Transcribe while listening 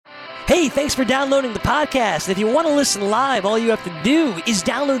Hey, thanks for downloading the podcast. If you want to listen live, all you have to do is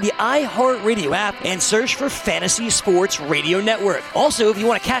download the iHeartRadio app and search for Fantasy Sports Radio Network. Also, if you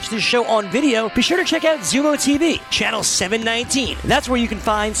want to catch this show on video, be sure to check out Zumo TV, channel 719. That's where you can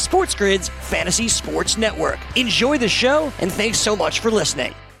find Sports Grid's Fantasy Sports Network. Enjoy the show, and thanks so much for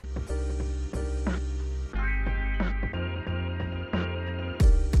listening.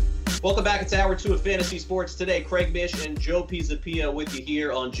 Welcome back. It's Hour 2 of Fantasy Sports Today. Craig Mish and Joe Pisapia with you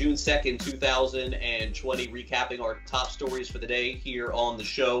here on June 2nd, 2020, recapping our top stories for the day here on the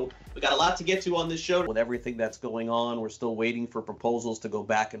show. We got a lot to get to on this show. With everything that's going on, we're still waiting for proposals to go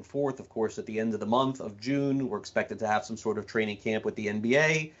back and forth. Of course, at the end of the month of June, we're expected to have some sort of training camp with the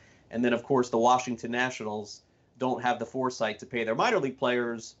NBA. And then, of course, the Washington Nationals don't have the foresight to pay their minor league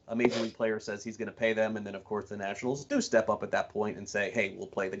players. A major league player says he's going to pay them, and then of course the Nationals do step up at that point and say, "Hey, we'll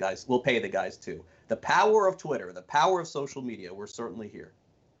pay the guys too." The power of Twitter, the power of social media. We're certainly here.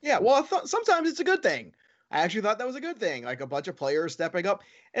 Yeah, well, I thought sometimes it's a good thing. I actually thought that was a good thing, like a bunch of players stepping up,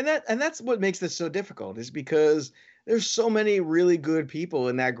 and that's what makes this so difficult, is because there's so many really good people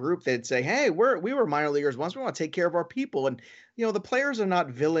in that group that say, "Hey, we were minor leaguers once. We want to take care of our people." And the players are not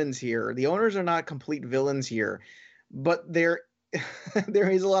villains here. The owners are not complete villains here, but there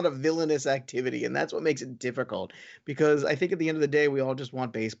is a lot of villainous activity, and that's what makes it difficult. Because I think at the end of the day, we all just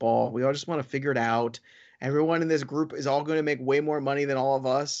want baseball. We all just want to figure it out. Everyone in this group is all going to make way more money than all of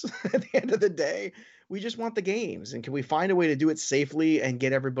us at the end of the day. We just want the games, and can we find a way to do it safely and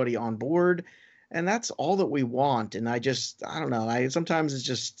get everybody on board? And that's all that we want. And I don't know. Sometimes it's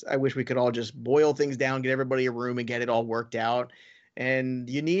just, I wish we could all just boil things down, get everybody a room and get it all worked out. And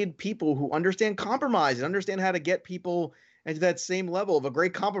you need people who understand compromise and understand how to get people into that same level of a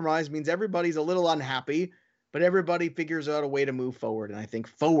great compromise. Means everybody's a little unhappy, but everybody figures out a way to move forward. And I think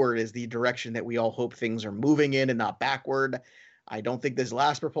forward is the direction that we all hope things are moving in and not backward. I don't think this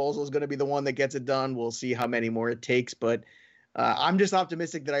last proposal is going to be the one that gets it done. We'll see how many more it takes, but I'm just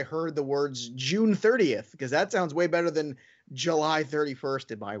optimistic that I heard the words June 30th, because that sounds way better than July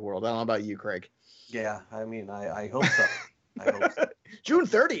 31st in my world. I don't know about you, Craig. Yeah, I mean, I hope so. I hope so. June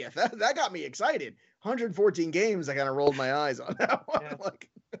 30th. That got me excited. 114 games. I kind of rolled my eyes on that one. Yeah.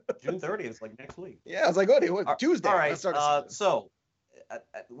 June 30th is like next week. Yeah, I was like, what? Tuesday. All right.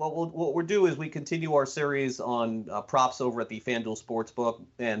 What we'll do is we continue our series on props over at the FanDuel Sportsbook.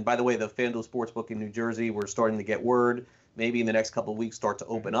 And by the way, the FanDuel Sportsbook in New Jersey, we're starting to get word. Maybe in the next couple of weeks start to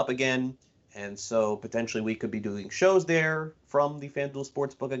open up again. And so potentially we could be doing shows there from the FanDuel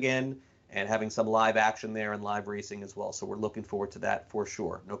Sportsbook again and having some live action there and live racing as well. So we're looking forward to that for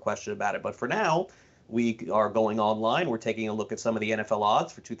sure. No question about it. But for now, we are going online. We're taking a look at some of the NFL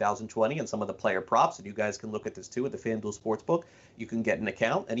odds for 2020 and some of the player props. And you guys can look at this too at the FanDuel Sportsbook. You can get an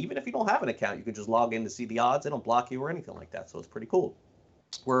account. And even if you don't have an account, you can just log in to see the odds. They don't block you or anything like that. So it's pretty cool.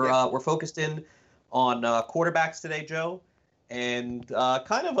 We're focused in on quarterbacks today, Joe, and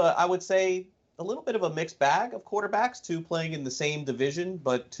I would say a little bit of a mixed bag of quarterbacks, two playing in the same division,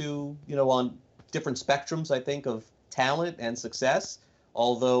 but two, on different spectrums, I think, of talent and success,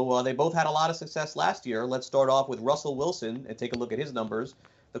 although they both had a lot of success last year. Let's start off with Russell Wilson and take a look at his numbers.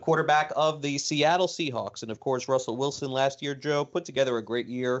 The quarterback of the Seattle Seahawks, and of course, Russell Wilson last year, Joe, put together a great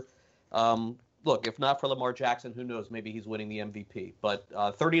year. Look, if not for Lamar Jackson, who knows? Maybe he's winning the MVP. But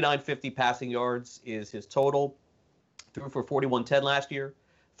 3,950 passing yards is his total. Threw for 4,110 last year,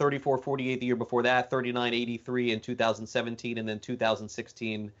 3,448 the year before that, 3,983 in 2017, and then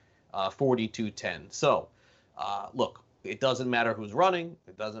 2016, 4,210. So, look, it doesn't matter who's running.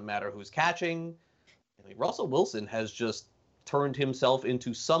 It doesn't matter who's catching. I mean, Russell Wilson has just turned himself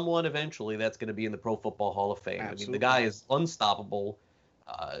into someone eventually that's going to be in the Pro Football Hall of Fame. Absolutely. I mean, the guy is unstoppable.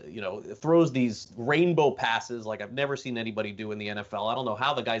 Throws these rainbow passes like I've never seen anybody do in the NFL. I don't know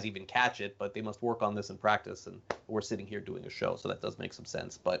how the guys even catch it, but they must work on this in practice. And we're sitting here doing a show, so that does make some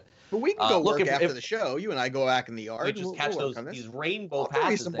sense. But we can go work after the show. You and I go back in the yard. We just catch these rainbow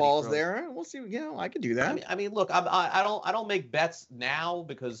passes. Throw some balls there. We'll see. I can do that. I mean, look, I don't make bets now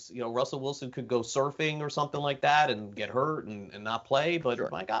because Russell Wilson could go surfing or something like that and get hurt and not play. But sure.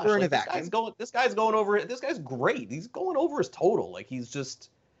 My gosh, this guy's going over. This guy's great. He's going over his total. Like he's just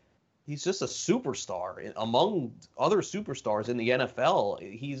a superstar among other superstars in the NFL.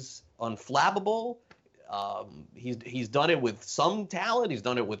 He's unflappable. He's done it with some talent. He's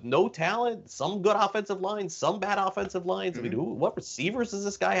done it with no talent. Some good offensive lines, some bad offensive lines. Mm-hmm. I mean, what receivers does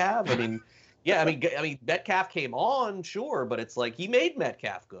this guy have? I mean, yeah. I mean, Metcalf came on, sure, but it's like he made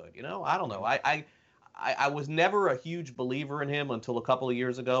Metcalf good. I don't know. I was never a huge believer in him until a couple of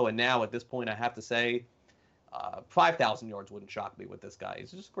years ago, and now at this point, I have to say, 5,000 yards wouldn't shock me with this guy.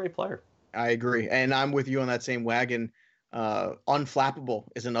 He's just a great player. I agree, and I'm with you on that same wagon. Unflappable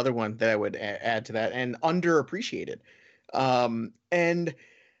is another one that I would add to that, and underappreciated. And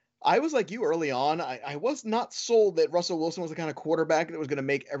I was like you early on. I was not sold that Russell Wilson was the kind of quarterback that was going to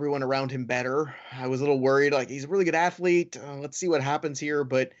make everyone around him better. I was a little worried, like he's a really good athlete. Let's see what happens here.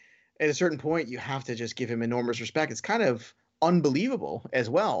 But at a certain point, you have to just give him enormous respect. It's kind of unbelievable as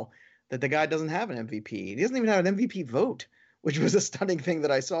well that the guy doesn't have an MVP. He doesn't even have an MVP vote, which was a stunning thing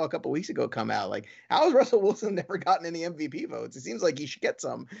that I saw a couple weeks ago come out. Like, how has Russell Wilson never gotten any MVP votes? It seems like he should get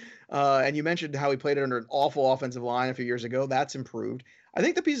some. And you mentioned how he played under an awful offensive line a few years ago. That's improved. I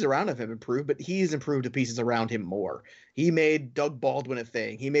think the pieces around him have improved, but he's improved the pieces around him more. He made Doug Baldwin a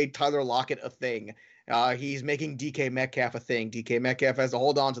thing. He made Tyler Lockett a thing. He's making DK Metcalf a thing. DK Metcalf has to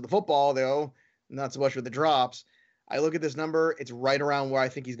hold on to the football, though, not so much with the drops. I look at this number. It's right around where I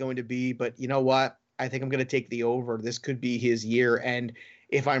think he's going to be, but you know what? I think I'm going to take the over. This could be his year. And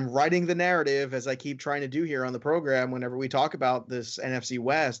if I'm writing the narrative, as I keep trying to do here on the program, whenever we talk about this NFC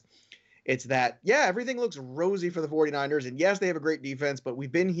West, it's that, yeah, everything looks rosy for the 49ers. And yes, they have a great defense, but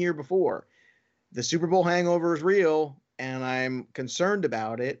we've been here before. The Super Bowl hangover is real, and I'm concerned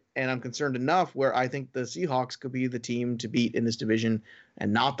about it. And I'm concerned enough where I think the Seahawks could be the team to beat in this division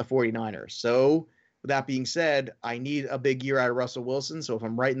and not the 49ers. So with that being said, I need a big year out of Russell Wilson. So if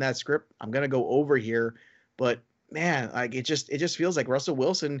I'm writing that script, I'm going to go over here. But man, like it just feels like Russell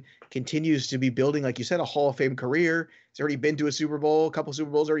Wilson continues to be building, like you said, a Hall of Fame career. He's already been to a Super Bowl, a couple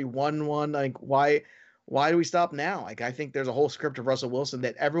Super Bowls, already won one. Like why do we stop now? Like I think there's a whole script of Russell Wilson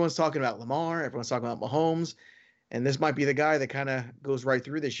that everyone's talking about Lamar, everyone's talking about Mahomes, and this might be the guy that kind of goes right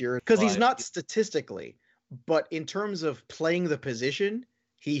through this year because he's not statistically, but in terms of playing the position,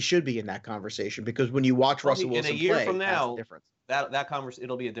 he should be in that conversation because when you watch Russell Wilson in a year play, from now, that's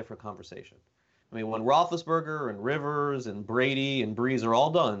it'll be a different conversation. I mean, when Roethlisberger and Rivers and Brady and Breeze are all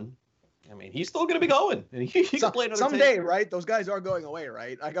done, I mean, he's still going to be going. And he can play another someday, right? Those guys are going away,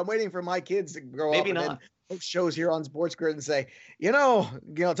 right? Like I'm waiting for my kids to grow up and then host shows here on Sports Grid and say, you know,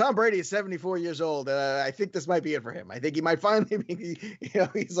 Tom Brady is 74 years old. I think this might be it for him. I think he might finally be,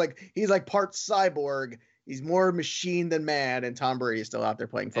 he's like part cyborg. He's more machine than man, and Tom Brady is still out there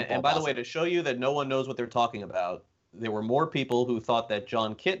playing football. And by the way, to show you that no one knows what they're talking about, there were more people who thought that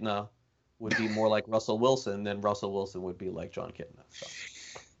John Kitna would be more like Russell Wilson than Russell Wilson would be like John Kitna. So.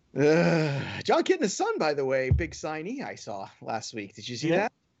 John Kitna's son, by the way, big signee I saw last week. Did you see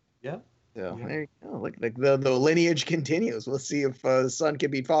that? Yeah. So there you go. Look, like the lineage continues. We'll see if the son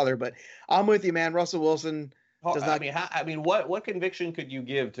can beat father. But I'm with you, man. Russell Wilson does not. What conviction could you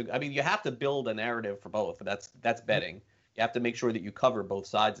give to? I mean, you have to build a narrative for both. That's betting. You have to make sure that you cover both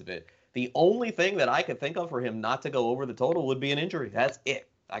sides of it. The only thing that I could think of for him not to go over the total would be an injury. That's it.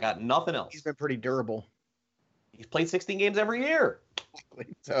 I got nothing else. He's been pretty durable. He's played 16 games every year.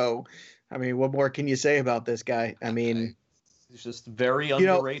 So, I mean, what more can you say about this guy? I mean, he's just very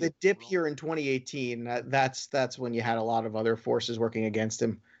underrated. The dip here in 2018, that's when you had a lot of other forces working against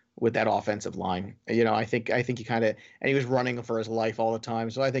him with that offensive line. I think he kind of, and he was running for his life all the time.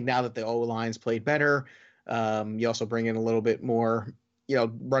 So I think now that the O-line's played better, you also bring in a little bit more,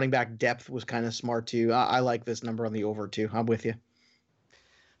 running back depth was kind of smart too. I like this number on the over too. I'm with you.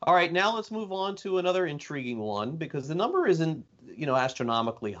 All right, now let's move on to another intriguing one because the number isn't,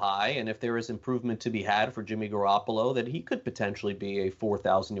 astronomically high, and if there is improvement to be had for Jimmy Garoppolo, that he could potentially be a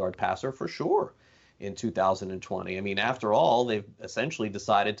 4,000-yard passer for sure in 2020. I mean, after all, they've essentially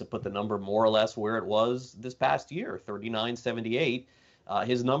decided to put the number more or less where it was this past year, 39.78.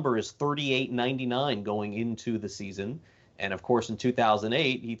 His number is 38.99 going into the season. And, of course, in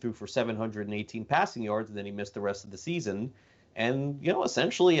 2008, he threw for 718 passing yards, and then he missed the rest of the season. And,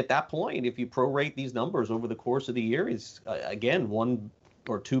 essentially at that point, if you prorate these numbers over the course of the year, he's, again, one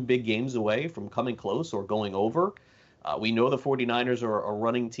or two big games away from coming close or going over. We know the 49ers are a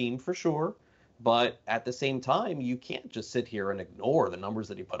running team for sure. But at the same time, you can't just sit here and ignore the numbers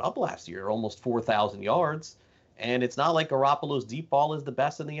that he put up last year, almost 4,000 yards. And it's not like Garoppolo's deep ball is the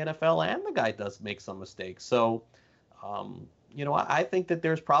best in the NFL, and the guy does make some mistakes. So, I think that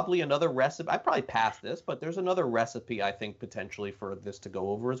there's probably another recipe. I probably passed this, but there's another recipe, I think, potentially for this to go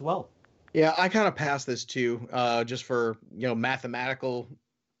over as well. Yeah, I kind of passed this too, just for, mathematical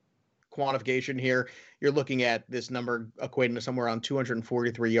quantification here. You're looking at this number equating to somewhere around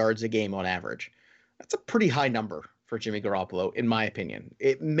 243 yards a game on average. That's a pretty high number for Jimmy Garoppolo, in my opinion.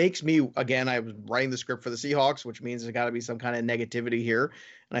 It makes me, again, I was writing the script for the Seahawks, which means there's got to be some kind of negativity here.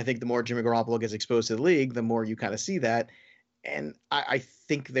 And I think the more Jimmy Garoppolo gets exposed to the league, the more you kind of see that. And I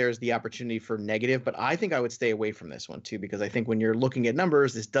think there's the opportunity for negative, but I think I would stay away from this one too, because I think when you're looking at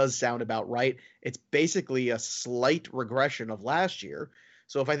numbers, this does sound about right. It's basically a slight regression of last year.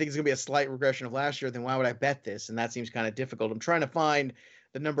 So if I think it's going to be a slight regression of last year, then why would I bet this? And that seems kind of difficult. I'm trying to find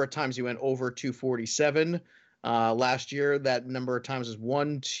the number of times he went over 247. Last year, that number of times was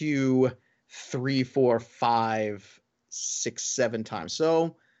 1, 2, 3, 4, 5, 6, 7 times.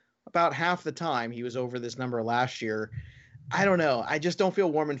 So about half the time he was over this number last year. I don't know. I just don't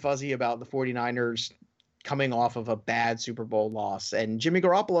feel warm and fuzzy about the 49ers coming off of a bad Super Bowl loss. And Jimmy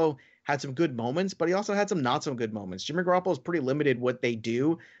Garoppolo had some good moments, but he also had some not so good moments. Jimmy Garoppolo is pretty limited what they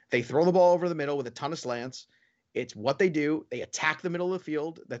do. They throw the ball over the middle with a ton of slants. It's what they do. They attack the middle of the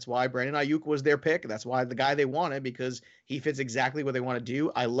field. That's why Brandon Ayuk was their pick. That's why the guy they wanted, because he fits exactly what they want to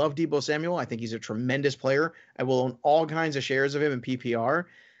do. I love Deebo Samuel. I think he's a tremendous player. I will own all kinds of shares of him in PPR.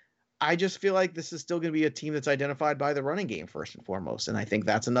 I just feel like this is still going to be a team that's identified by the running game first and foremost. And I think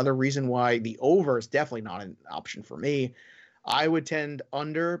that's another reason why the over is definitely not an option for me. I would tend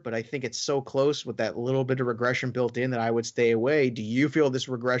under, but I think it's so close with that little bit of regression built in that I would stay away. Do you feel this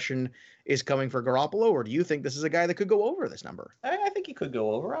regression is coming for Garoppolo, or do you think this is a guy that could go over this number? I think he could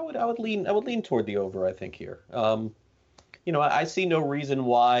go over. I would lean toward the over, I think, here. I see no reason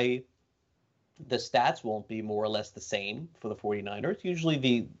why the stats won't be more or less the same for the 49ers. Usually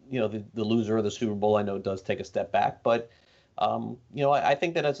the loser of the Super Bowl, I know, does take a step back, but I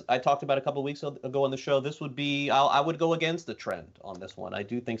think that, as I talked about a couple of weeks ago on the show, this would be, I would go against the trend on this one. I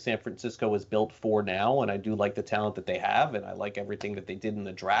do think San Francisco is built for now, and I do like the talent that they have, and I like everything that they did in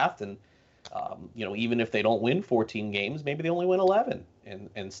the draft. And, even if they don't win 14 games, maybe they only win 11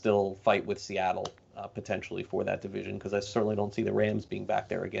 and still fight with Seattle potentially for that division, because I certainly don't see the Rams being back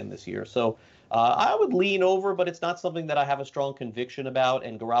there again this year. So I would lean over, but it's not something that I have a strong conviction about.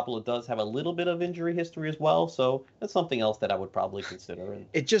 And Garoppolo does have a little bit of injury history as well, so that's something else that I would probably consider.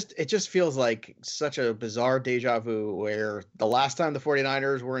 It just feels like such a bizarre deja vu, where the last time the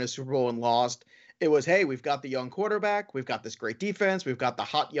 49ers were in a Super Bowl and lost, it was, hey, we've got the young quarterback, we've got this great defense, we've got the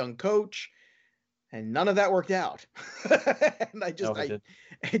hot young coach, and none of that worked out. And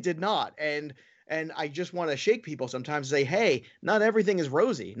it did not. And I just want to shake people sometimes, say, hey, not everything is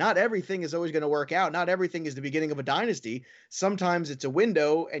rosy. Not everything is always going to work out. Not everything is the beginning of a dynasty. Sometimes it's a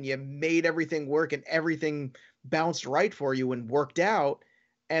window and you made everything work and everything bounced right for you and worked out.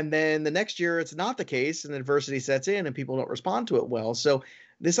 And then the next year it's not the case and adversity sets in and people don't respond to it well. So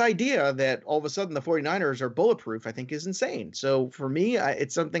this idea that all of a sudden the 49ers are bulletproof, I think, is insane. So for me,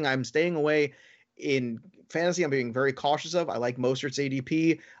 it's something I'm staying away. In fantasy, I'm being very cautious of. I like Mostert's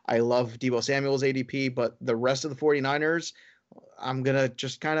ADP. I love Deebo Samuel's ADP, but the rest of the 49ers, I'm going to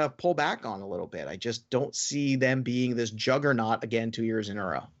just kind of pull back on a little bit. I just don't see them being this juggernaut again 2 years in a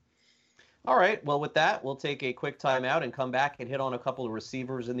row. All right. Well, with that, we'll take a quick timeout and come back and hit on a couple of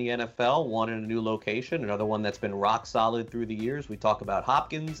receivers in the NFL, one in a new location, another one that's been rock solid through the years. We talk about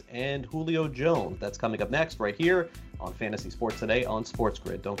Hopkins and Julio Jones. That's coming up next right here on Fantasy Sports Today on Sports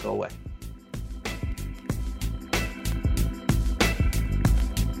Grid. Don't go away.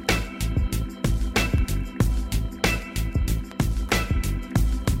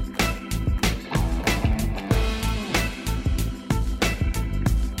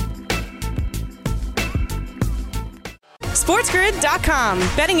 SportsGrid.com.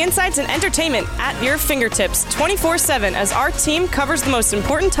 Betting insights and entertainment at your fingertips 24/7 as our team covers the most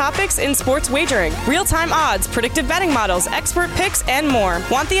important topics in sports wagering. Real-time odds, predictive betting models, expert picks, and more.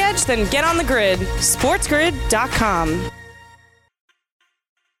 Want the edge? Then get on the grid. SportsGrid.com.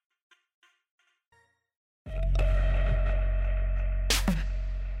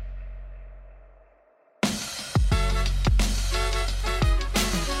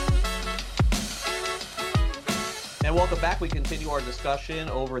 And welcome back. We continue our discussion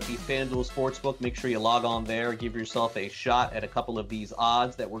over at the FanDuel Sportsbook. Make sure you log on there. Give yourself a shot at a couple of these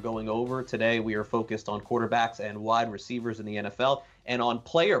odds that we're going over. Today, we are focused on quarterbacks and wide receivers in the NFL and on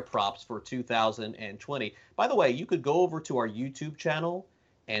player props for 2020. By the way, you could go over to our YouTube channel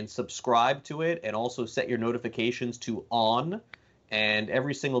and subscribe to it and also set your notifications to on. And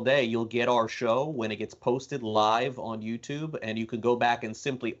every single day, you'll get our show when it gets posted live on YouTube. And you can go back and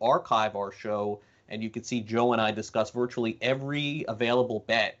simply archive our show, and you can see Joe and I discuss virtually every available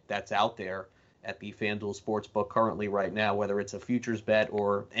bet that's out there at the FanDuel Sportsbook currently right now, whether it's a futures bet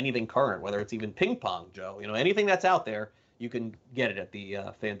or anything current, whether it's even ping pong, Joe. Anything that's out there, you can get it at the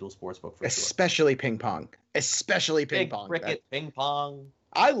FanDuel Sportsbook for Especially ping pong. Especially ping Big pong. Cricket, ping pong.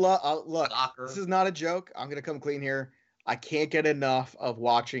 I love, look, soccer. This is not a joke. I'm going to come clean here. I can't get enough of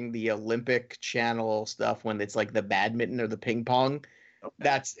watching the Olympic channel stuff when it's like the badminton or the ping pong.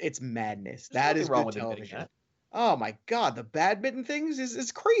 Okay. It's madness. That is good television. Oh my God, the badminton things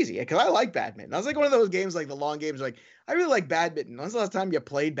is crazy because I like badminton. I was like one of those games, like the long games. Like I really like badminton. When's the last time you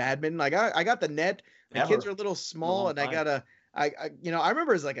played badminton? Like I got the net. The kids are a little small, and I I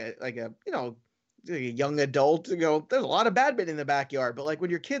remember as like a young adult, there's a lot of badminton in the backyard, but like when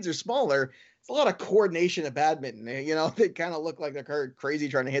your kids are smaller, it's a lot of coordination of badminton. They kind of look like they're crazy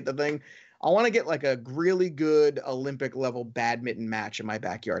trying to hit the thing. I want to get like a really good Olympic level badminton match in my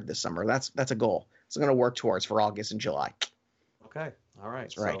backyard this summer. That's a goal. So I'm going to work towards for August and July. Okay. All right.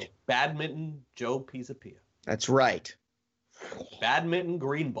 That's right. So, badminton Joe Pisapia. That's right. Badminton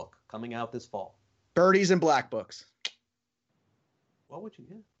Green Book coming out this fall. Birdies and black books. What would you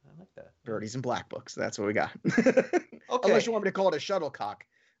get? I like that. Birdies and black books. That's what we got. Okay. Unless you want me to call it a shuttlecock,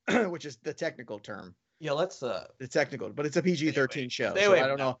 which is the technical term. Yeah, let's The technical, but it's a PG-13 show. Stay So away I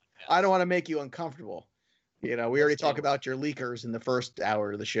don't from know. that. I don't want to make you uncomfortable. We already talked about your leakers in the first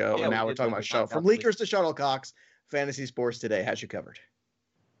hour of the show, Yeah, and now we we're did talking talk about show. about From the leakers to shuttlecocks, Fantasy Sports Today has you covered.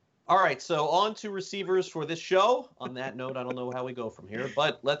 All right, so on to receivers for this show. On that note, I don't know how we go from here,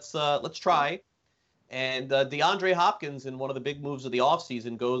 but let's try. And DeAndre Hopkins, in one of the big moves of the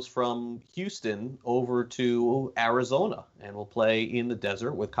offseason, goes from Houston over to Arizona and will play in the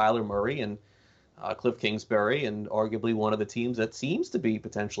desert with Kyler Murray and Cliff Kingsbury, and arguably one of the teams that seems to be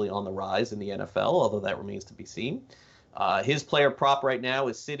potentially on the rise in the NFL, although that remains to be seen. His player prop right now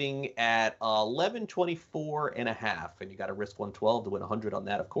is sitting at 11.24.5, and you got to risk 112 to win 100 on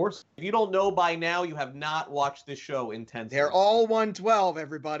that, of course. If you don't know by now, you have not watched this show intensely. They're all 112,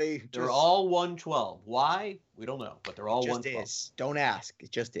 everybody. They're all 112. Why? We don't know, but they're all 112. Just is. Don't ask. It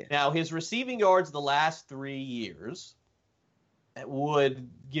just is. Now, his receiving yards the last 3 years would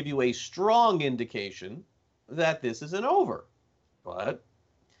give you a strong indication that this is an over. But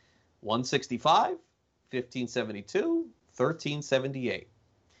 165, 1572, 1378.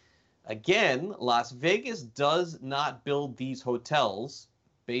 Again, Las Vegas does not build these hotels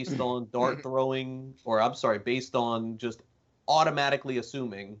based on dart throwing, based on just automatically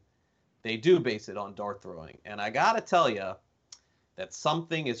assuming. They do base it on dart throwing. And I got to tell you that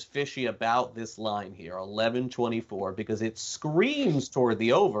something is fishy about this line here, 11.24, because it screams toward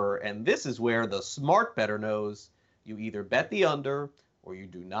the over, and this is where the smart bettor knows you either bet the under or you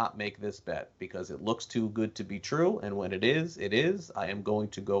do not make this bet, because it looks too good to be true, and when it is, it is. I am going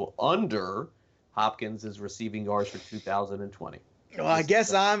to go under Hopkins' receiving yards for 2020. Well, I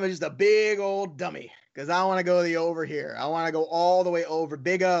guess I'm just a big old dummy, because I want to go the over here. I want to go all the way over.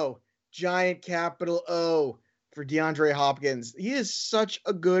 Big O, giant capital O for DeAndre Hopkins. He is such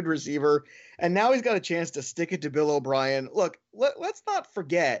a good receiver, and now he's got a chance to stick it to Bill O'Brien. Look, let's not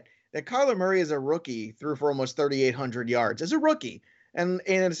forget that Kyler Murray is a rookie, threw for almost 3,800 yards as a rookie. And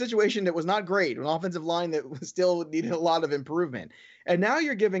in a situation that was not great, an offensive line that still needed a lot of improvement. And now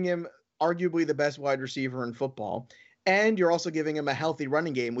you're giving him arguably the best wide receiver in football. And you're also giving him a healthy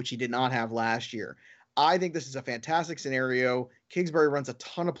running game, which he did not have last year. I think this is a fantastic scenario. Kingsbury runs a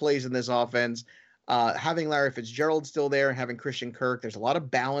ton of plays in this offense. Having Larry Fitzgerald still there, having Christian Kirk, there's a lot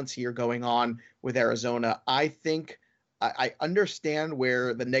of balance here going on with Arizona. I think I understand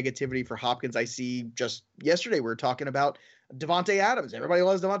where the negativity for Hopkins I see. Just yesterday we were talking about Devontae Adams. Everybody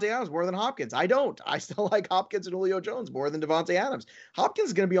loves Devontae Adams more than Hopkins. I don't. I still like Hopkins and Julio Jones more than Devontae Adams. Hopkins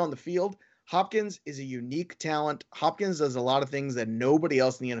is going to be on the field. Hopkins is a unique talent. Hopkins does a lot of things that nobody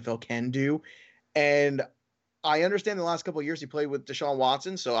else in the NFL can do. And I understand the last couple of years he played with Deshaun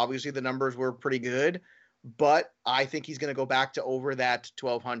Watson, so obviously the numbers were pretty good. But I think he's going to go back to over that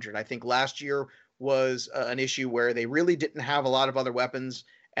 1,200. I think last year was an issue where they really didn't have a lot of other weapons,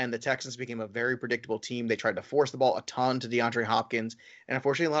 and the Texans became a very predictable team. They tried to force the ball a ton to DeAndre Hopkins, and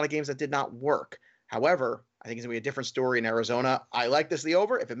unfortunately a lot of games that did not work. However, I think it's going to be a different story in Arizona. I like this the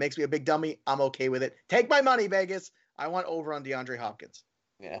over. If it makes me a big dummy, I'm okay with it. Take my money, Vegas. I want over on DeAndre Hopkins.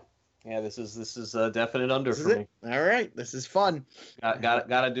 Yeah, this is a definite under for me. All right, this is fun. Got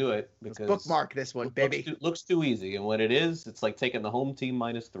to do it, because let's bookmark this one, baby. Looks too easy, and when it is, it's like taking the home team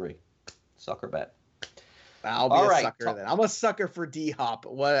 -3. Sucker bet. I'll be a sucker then. I'm a sucker for D-Hop.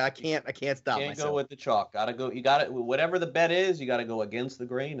 What I can't stop myself. Can't go with the chalk. Gotta go. You got it. Whatever the bet is, you got to go against the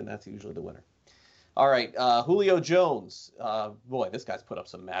grain, and that's usually the winner. All right, Julio Jones. Boy, this guy's put up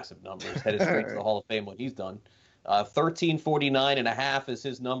some massive numbers. Headed straight to the Hall of Fame. What he's done. 1349.5 is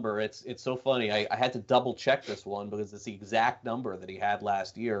his number. It's so funny. I had to double check this one because it's the exact number that he had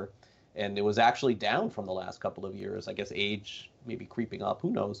last year, and it was actually down from the last couple of years. I guess age maybe creeping up. Who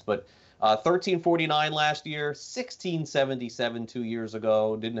knows? But 1349 last year, 1677 2 years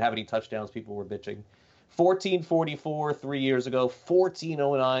ago. Didn't have any touchdowns. People were bitching. 1444 3 years ago.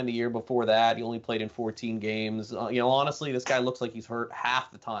 1409 the year before that. He only played in 14 games. Honestly, this guy looks like he's hurt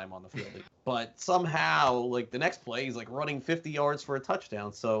half the time on the field. But somehow, like, the next play, he's like running 50 yards for a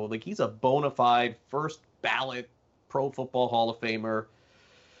touchdown. So, like, he's a bona fide first ballot Pro Football Hall of Famer.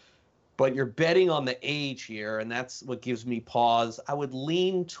 But you're betting on the age here, and that's what gives me pause. I would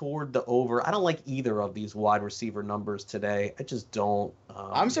lean toward the over. I don't like either of these wide receiver numbers today. I just don't.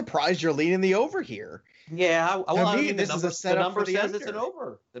 I'm surprised you're leaning the over here. Yeah, I mean, this is a setup for the says under. it's an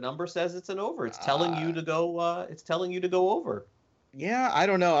over. The number says it's an over. It's telling you to go. It's telling you to go over. Yeah, I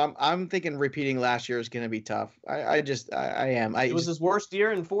don't know. I'm thinking repeating last year is going to be tough. I am. It was his worst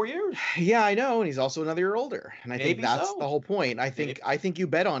year in 4 years. Yeah, I know, and he's also another year older, and I think Maybe that's so. the whole point. I think you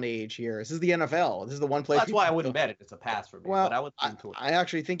bet on age here. This is the NFL. This is the one place. Well, that's why I wouldn't bet it. It's a pass for me. Well, but I would lean toward it. I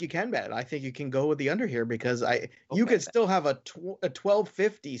actually think you can bet it. I think you can go with the under here because you could still have a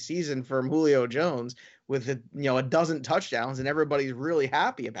 1250 season from Julio Jones with a dozen touchdowns, and everybody's really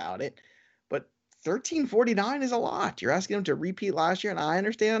happy about it. 1349 is a lot. You're asking him to repeat last year, and I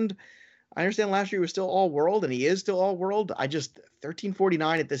understand last year he was still all world, and he is still all world.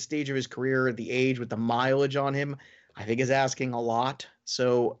 1349 at this stage of his career, the age with the mileage on him, I think is asking a lot.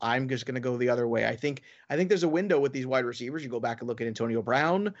 So I'm just going to go the other way. I think there's a window with these wide receivers. You go back and look at Antonio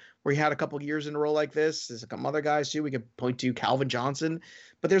Brown, where he had a couple of years in a row like this. There's a couple other guys too. We could point to Calvin Johnson,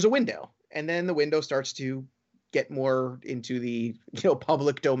 but there's a window, and then the window starts to get more into the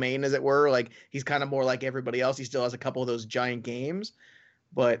public domain, as it were. Like he's kind of more like everybody else. He still has a couple of those giant games,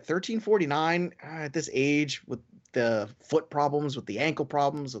 but 1349 at this age with the foot problems, with the ankle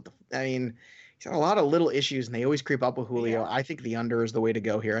problems, he's got a lot of little issues, and they always creep up with Julio. Yeah. I think the under is the way to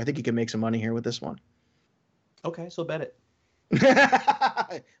go here. I think you can make some money here with this one. Okay, so bet it.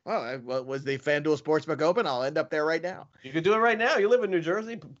 Well, was the FanDuel Sportsbook open? I'll end up there right now. You could do it right now. You live in New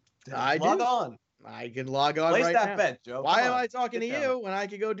Jersey. Log on. I can log on Place right that now. bet, Joe. Why am I talking to you when I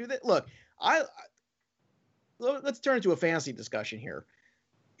could go do that? Look, let's turn into a fantasy discussion here.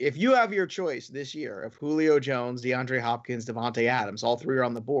 If you have your choice this year of Julio Jones, DeAndre Hopkins, Devontae Adams, all three are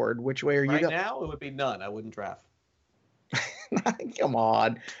on the board, which way are you going? Right now, it would be none. I wouldn't draft. Come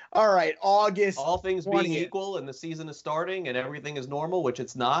on. All right, August. All things 20th. being equal and the season is starting and everything is normal, which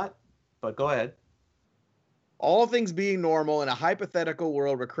it's not, but go ahead. All things being normal in a hypothetical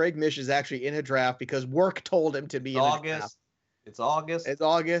world where Craig Mish is actually in a draft because work told him to be in a draft. It's August. It's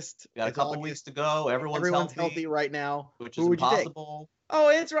August. Got a couple weeks to go. Everyone's healthy right now. Which is impossible. Oh,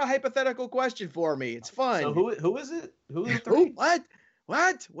 answer a hypothetical question for me. It's fun. So who is it? Who is the three?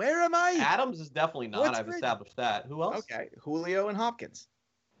 What? Where am I? Adams is definitely not. I've established that. Who else? Okay. Julio and Hopkins.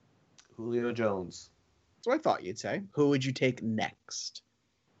 Julio Jones. That's what I thought you'd say. Who would you take next?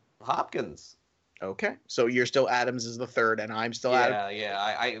 Hopkins. Okay. So you're still Adams is the third, and I'm still Adams.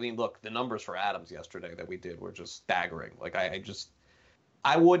 Yeah. I mean, look, the numbers for Adams yesterday that we did were just staggering. Like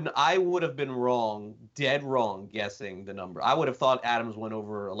I would have been wrong, dead wrong, guessing the number. I would have thought Adams went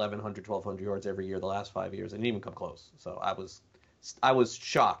over 1,100, 1,200 yards every year the last 5 years, and didn't even come close. So I was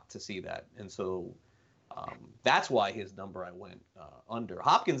shocked to see that, and so that's why his number I went under.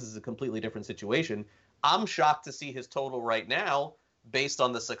 Hopkins is a completely different situation. I'm shocked to see his total right now based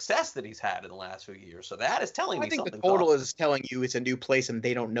on the success that he's had in the last few years. So that is telling me something. I think the total is telling you it's a new place and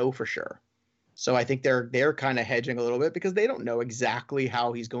they don't know for sure. So I think they're kind of hedging a little bit because they don't know exactly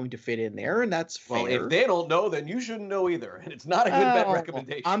how he's going to fit in there, and that's fair. Well, if they don't know, then you shouldn't know either, and it's not a good bet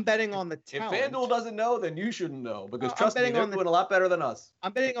recommendation. I'm betting on the talent. If FanDuel doesn't know, then you shouldn't know because trust me, they're doing a lot better than us.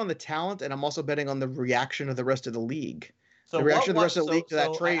 I'm betting on the talent, and I'm also betting on the reaction of the rest of the league. So the reaction of the rest of the league to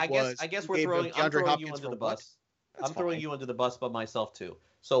that trade I guess we're throwing you under the bus. I'm throwing you under the bus by myself too.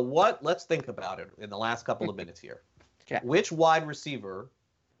 So let's think about it in the last couple of minutes here. Okay. Which wide receiver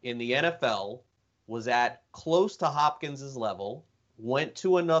in the NFL was at close to Hopkins' level, went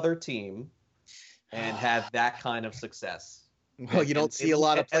to another team, and had that kind of success? Well, you don't see a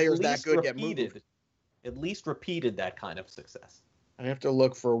lot of players that good get moved. At least repeated that kind of success. I have to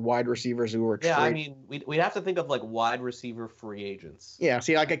look for wide receivers who were traded. Yeah, I mean, we'd have to think of like wide receiver free agents. Yeah,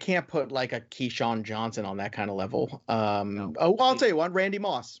 see, like I can't put like a Keyshawn Johnson on that kind of level. No. Oh, well, I'll tell you one, Randy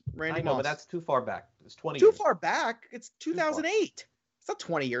Moss. I know, but that's too far back. It's 20 years. Too far back? It's 2008. It's not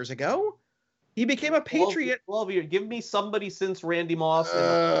 20 years ago. He became a Patriot. 12 years. Give me somebody since Randy Moss,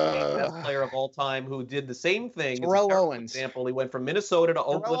 the best player of all time, who did the same thing. Terrell Owens. Example, he went from Minnesota to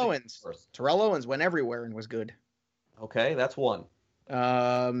Oakland. Terrell Owens went everywhere and was good. Okay, that's one.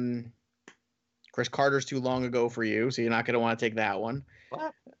 Chris Carter's too long ago for you, so you're not going to want to take that one.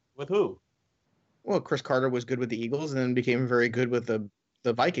 What? With who? Well, Chris Carter was good with the Eagles and then became very good with the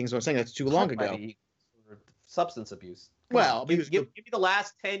Vikings. So I'm saying that's too long ago. Substance abuse. Well, give me the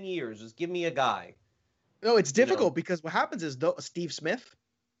last 10 years. Just give me a guy. No, it's difficult because what happens is Steve Smith.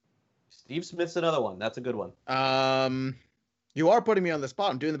 Steve Smith's another one. That's a good one. You are putting me on the spot.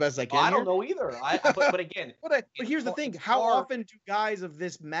 I'm doing the best I can. I don't know either. But again. But here's the thing. How often do guys of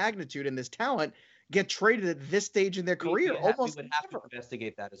this magnitude and this talent get traded at this stage in their career. Almost we would have never. to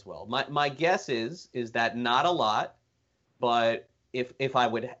investigate that as well. My guess is that not a lot, but if I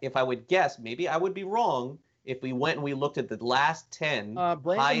would guess, maybe I would be wrong. If we went and we looked at the last 10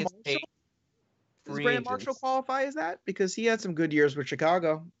 highest paid Does free Brandon agents, Marshall qualify as that? Because he had some good years with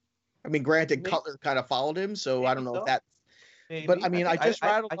Chicago. I mean, granted, Cutler kind of followed him, so I don't know if that. Maybe. But I mean, I just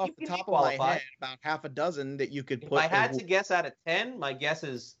rattled I off think the he may top of my qualify. head about half a dozen that you could If put. I had to guess out of 10, my guess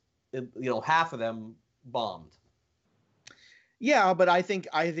is, half of them bombed. Yeah, but I think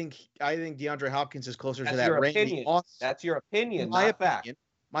DeAndre Hopkins is closer to that Randy Moss. That's your opinion, not fact.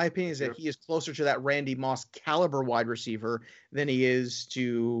 My opinion is that he is closer to that Randy Moss caliber wide receiver than he is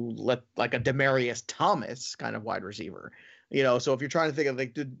to like a Demaryius Thomas kind of wide receiver. So if you're trying to think of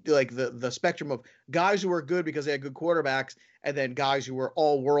the spectrum of guys who are good because they had good quarterbacks, and then guys who were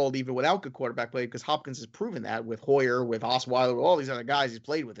all world even without good quarterback play, because Hopkins has proven that with Hoyer, with Osweiler, with all these other guys he's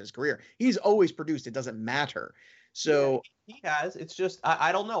played with his career. He's always produced. It doesn't matter. So he has. It's just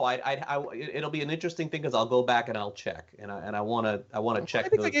I don't know. It'll be an interesting thing because I'll go back and I'll check and I want to check. I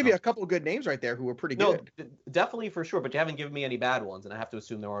think I gave you a couple of good names right there who were pretty good. Definitely for sure. But you haven't given me any bad ones, and I have to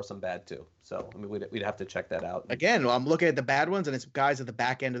assume there are some bad too. So I mean, we'd have to check that out. Again, I'm looking at the bad ones, and it's guys at the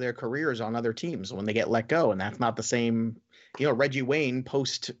back end of their careers on other teams when they get let go, and that's not the same. Reggie Wayne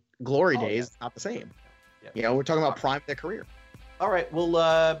post glory days, not the same. Yeah. We're talking about prime of their career. All right,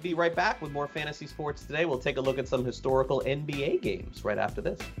 we'll be right back with more fantasy sports today. We'll take a look at some historical NBA games right after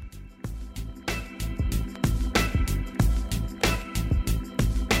this.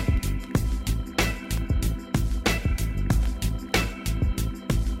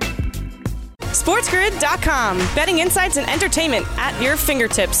 SportsGrid.com. Betting insights and entertainment at your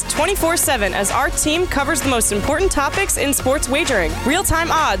fingertips 24/7 as our team covers the most important topics in sports wagering.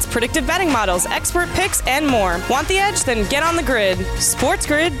 Real-time odds, predictive betting models, expert picks, and more. Want the edge? Then get on the grid.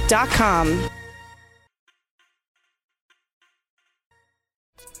 SportsGrid.com.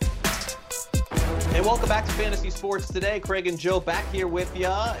 Hey, welcome back to Fantasy Sports Today. Craig and Joe back here with you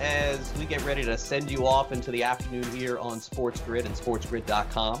as we get ready to send you off into the afternoon here on Sports Grid and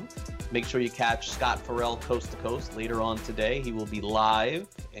SportsGrid.com. Make sure you catch Scott Farrell Coast to Coast later on today. He will be live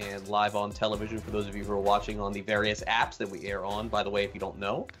on television for those of you who are watching on the various apps that we air on. By the way, if you don't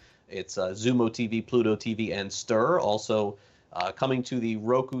know, it's Zumo TV, Pluto TV, and Stir. Also coming to the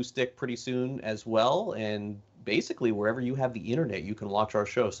Roku stick pretty soon as well. And basically wherever you have the internet, you can watch our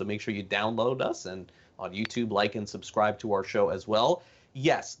show. So make sure you download us and on YouTube, like and subscribe to our show as well.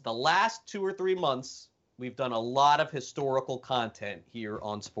 Yes, the last 2 or 3 months, we've done a lot of historical content here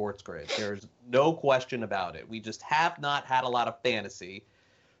on Sports Grid. There's no question about it. We just have not had a lot of fantasy.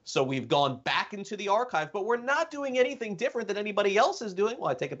 So we've gone back into the archive, but we're not doing anything different than anybody else is doing.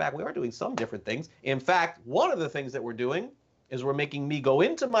 Well, I take it back. We are doing some different things. In fact, one of the things that we're doing is we're making me go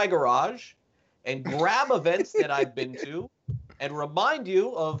into my garage and grab events that I've been to and remind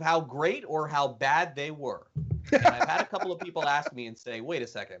you of how great or how bad they were. And I've had a couple of people ask me and say, wait a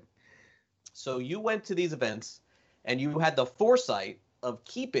second. So you went to these events and you had the foresight of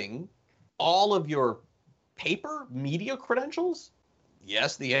keeping all of your paper media credentials?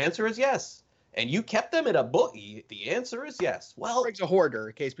 Yes, the answer is yes. And you kept them in a book? The answer is yes. Well, Craig's a hoarder,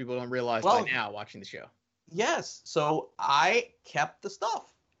 in case people don't realize by now watching the show. Yes. So I kept the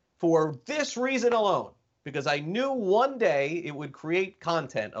stuff for this reason alone, because I knew one day it would create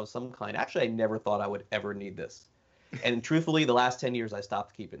content of some kind. Actually, I never thought I would ever need this. And truthfully, the last 10 years, I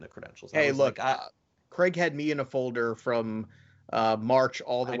stopped keeping the credentials. Hey, look, Craig had me in a folder from March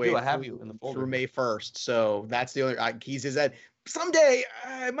all the way through May 1st. So that's the only he says someday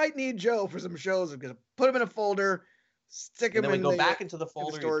I might need Joe for some shows. I'm going to put him in a folder, stick him in back into the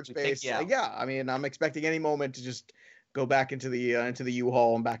folder, storage space. Yeah, I mean, I'm expecting any moment to just go back into the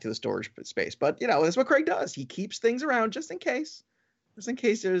U-Haul and back to the storage space. But, that's what Craig does. He keeps things around just in case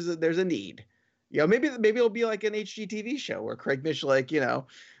there's a need. Maybe it'll be like an HGTV show where Craig Mish,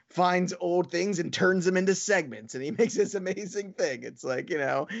 finds old things and turns them into segments, and he makes this amazing thing. It's like,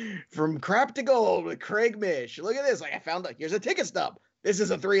 from crap to gold with Craig Mish. Look at this. I found here's a ticket stub. This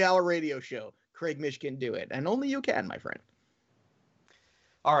is a 3-hour radio show. Craig Mish can do it, and only you can, my friend.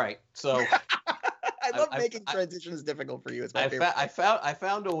 All right, so I love making transitions difficult for you. It's my favorite. I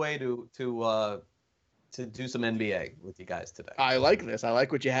found a way to do some NBA with you guys today. I like this. I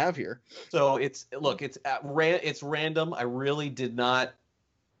like what you have here. So it's random. I really did not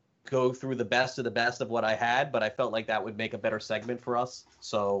go through the best of what I had, but I felt like that would make a better segment for us.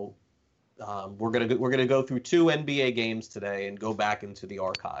 So we're gonna go through 2 NBA games today and go back into the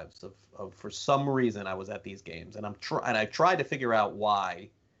archives of for some reason I was at these games, and I tried to figure out why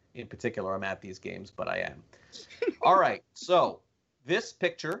in particular I'm at these games, but I am. All right, so this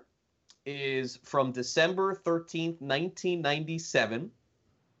picture is from December 13th, 1997.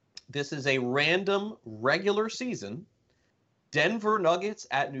 This is a random regular season Denver Nuggets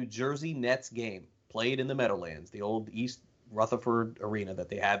at New Jersey Nets game played in the Meadowlands, the old East Rutherford Arena that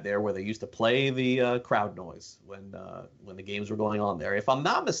they had there where they used to play the crowd noise when the games were going on there. If I'm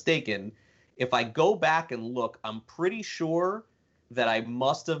not mistaken, if I go back and look, I'm pretty sure that I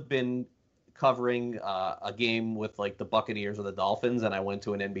must have been covering a game with like the Buccaneers or the Dolphins, and I went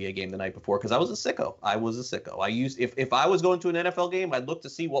to an NBA game the night before because I was a sicko. I used if I was going to an NFL game, I'd look to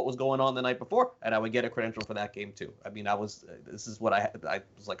see what was going on the night before, and I would get a credential for that game too. I mean, this is what I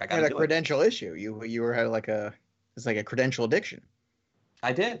was like. I got a credential issue. You were had like it's like a credential addiction.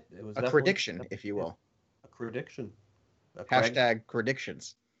 I did. It was a prediction, if you will. A prediction. Hashtag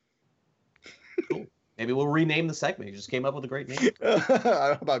predictions. Cool. Maybe we'll rename the segment. You just came up with a great name. I don't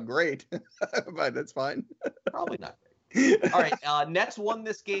know about great, but that's fine. Probably not great. All right. Nets won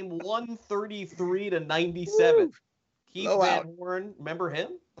this game 133-97. Woo. Keith Van Horn, remember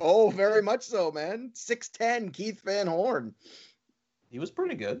him? Oh, very much so, man. 6'10", Keith Van Horn. He was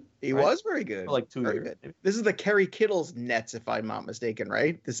pretty good. He was very good. For like 2 very years. Good. This is the Kerry Kittles Nets, if I'm not mistaken,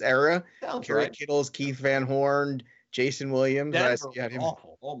 right? This era. Sounds Kerry right. Kittles, Keith Van Horn, Jason Williams. Denver was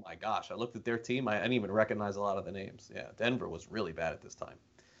awful. Oh my gosh! I looked at their team. I didn't even recognize a lot of the names. Yeah, Denver was really bad at this time.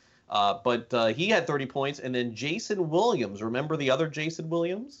 But he had 30 points, and then Jason Williams. Remember the other Jason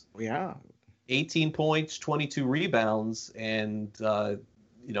Williams? Yeah. 18 points, 22 rebounds, and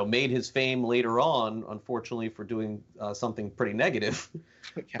made his fame later on. Unfortunately, for doing something pretty negative,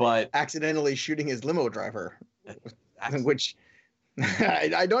 but accidentally shooting his limo driver, which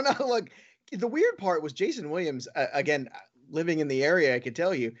I don't know. Look. The weird part was Jason Williams, again, living in the area, I could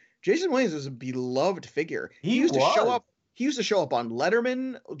tell you, Jason Williams was a beloved figure. He used to show up. He used to show up on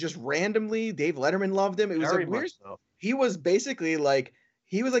Letterman just randomly. Dave Letterman loved him. It was like weird. So. He was basically like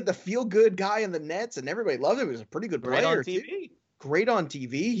the feel good guy in the Nets, and everybody loved him. He was a pretty good player. Great on TV. Great on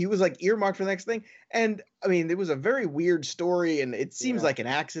TV. He was like earmarked for the next thing. And I mean, it was a very weird story, and it seems like an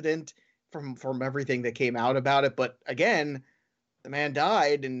accident from everything that came out about it. But again, the man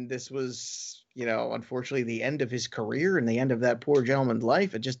died, and this was, unfortunately the end of his career and the end of that poor gentleman's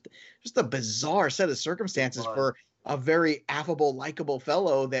life. And just a bizarre set of circumstances for a very affable, likable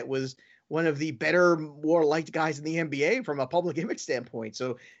fellow that was one of the better, more liked guys in the NBA from a public image standpoint.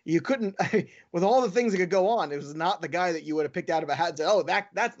 So you couldn't, with all the things that could go on, it was not the guy that you would have picked out of a hat and said, oh,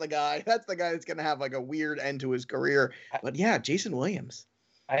 that's the guy. That's the guy that's going to have like a weird end to his career. But yeah, Jason Williams.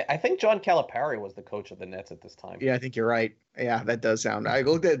 I think John Calipari was the coach of the Nets at this time. Yeah, I think you're right. Yeah, that does sound. I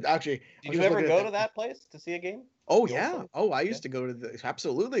looked at actually. Did you ever go to that place to see a game? Oh yeah. Oh, I used to go to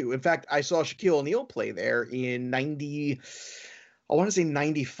absolutely. In fact, I saw Shaquille O'Neal play there in 90. I want to say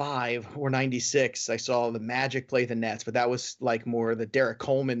 95 or 96. I saw the Magic play the Nets, but that was like more the Derek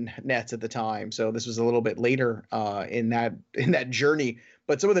Coleman Nets at the time. So this was a little bit later in that journey.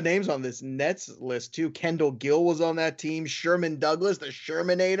 But some of the names on this Nets list too, Kendall Gill was on that team, Sherman Douglas, the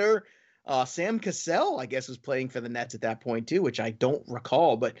Shermanator, Sam Cassell, I guess, was playing for the Nets at that point too, which I don't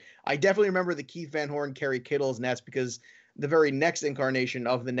recall. But I definitely remember the Keith Van Horn, Kerry Kittles Nets, because the very next incarnation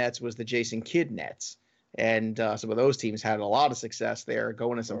of the Nets was the Jason Kidd Nets. And some of those teams had a lot of success there,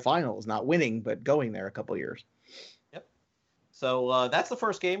 going to some finals, not winning, but going there a couple of years. Yep. So that's the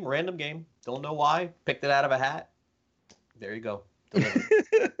first game, random game. Don't know why. Picked it out of a hat. There you go.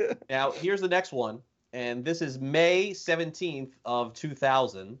 Now, here's the next one. And this is May 17th of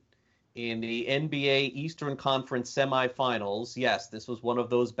 2000 in the NBA Eastern Conference semifinals. Yes, this was one of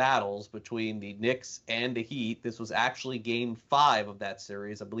those battles between the Knicks and the Heat. This was actually game 5 of that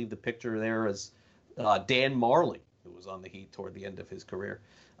series. I believe the picture there is Dan Marley, who was on the Heat toward the end of his career.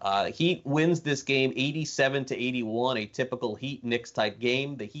 Heat wins this game 87-81, a typical Heat-Knicks type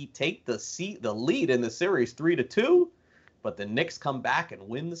game. The Heat take the lead in the series 3-2, but the Knicks come back and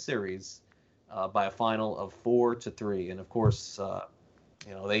win the series by a final of 4-3. And of course,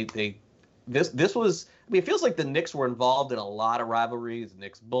 this was. I mean, it feels like the Knicks were involved in a lot of rivalries: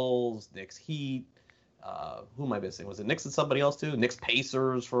 Knicks Bulls, Knicks Heat. Who am I missing? Was it Knicks and somebody else too? Knicks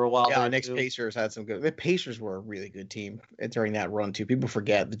Pacers for a while. Yeah, Knicks Pacers had some good. The Pacers were a really good team during that run too. People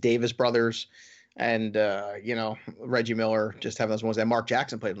forget the Davis brothers and Reggie Miller just having those ones. And Mark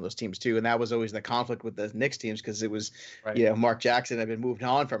Jackson played on those teams too, and that was always the conflict with the Knicks teams because it was Mark Jackson had been moved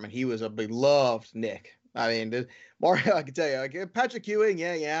on from, and he was a beloved Knick. I mean, Mark, I can tell you, like Patrick Ewing,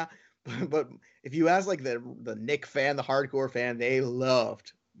 yeah, but if you ask like the Knick fan, the hardcore fan, they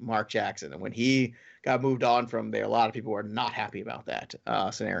loved Mark Jackson, and when he got moved on from there, a lot of people were not happy about that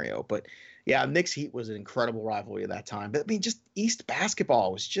scenario. But yeah, Knicks Heat was an incredible rivalry at that time. But I mean, just East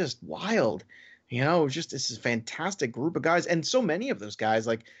basketball was just wild. You know, just this is a fantastic group of guys. And so many of those guys,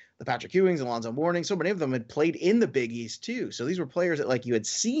 like the Patrick Ewings, Alonzo Mourning, so many of them had played in the Big East too. So these were players that like you had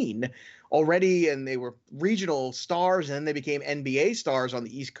seen already, and they were regional stars, and then they became NBA stars on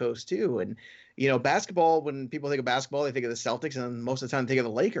the East Coast too. And you know, basketball, when people think of basketball, they think of the Celtics, and most of the time they think of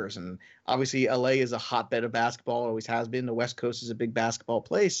the Lakers. And obviously LA is a hotbed of basketball, always has been. The West Coast is a big basketball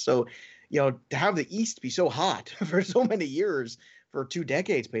place. So, you know, to have the East be so hot for so many years, for 2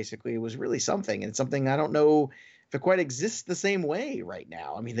 decades, basically, it was really something. And it's something I don't know if it quite exists the same way right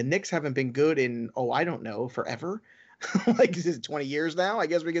now. I mean, the Knicks haven't been good in, I don't know, forever. Like, is it 20 years now, I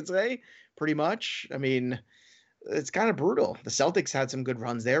guess we could say, pretty much. I mean, it's kind of brutal. The Celtics had some good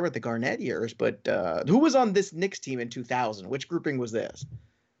runs there with the Garnett years, but who was on this Knicks team in 2000? Which grouping was this?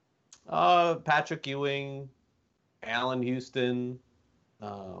 Patrick Ewing, Allen Houston.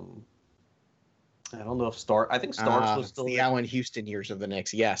 I don't know if I think Starks was still the there. Allen Houston years of the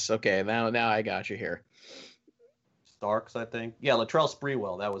Knicks. Yes. Okay. Now I got you here. Starks, I think. Yeah, Latrell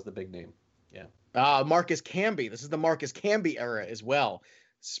Sprewell. That was the big name. Yeah. Marcus Camby. This is the Marcus Camby era as well.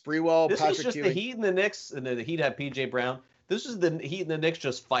 Sprewell, this Patrick was just Ewing. the Heat and the Knicks, and the Heat had P.J. Brown. This is the Heat and the Knicks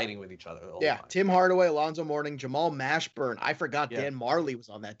just fighting with each other. Yeah, Tim Hardaway, Alonzo Mourning, Jamal Mashburn. I forgot Dan Marley was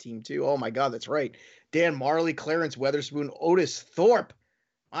on that team too. Oh my God, that's right. Dan Marley, Clarence Weatherspoon, Otis Thorpe.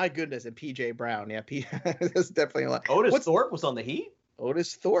 My goodness, and P.J. Brown. Yeah, that's definitely a lot. Otis Thorpe was on the Heat?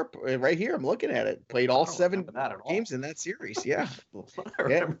 Otis Thorpe, right here. I'm looking at it. Played all 7 games in that series. Yeah. I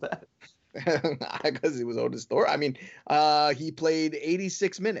remember that. Because it was Otis Thorpe. I mean, he played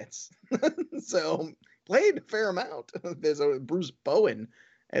 86 minutes. So played a fair amount. There's Bruce Bowen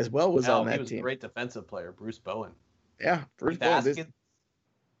as well was on that team. He was a great defensive player, Bruce Bowen. Yeah, Bruce Bowen.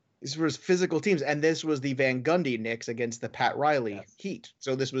 These were physical teams, and this was the Van Gundy Knicks against the Pat Riley Heat.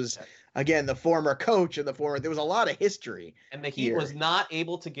 So this was, again, the former coach and there was a lot of history. And the Heat was not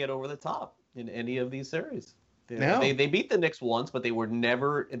able to get over the top in any of these series. No. They beat the Knicks once, but they were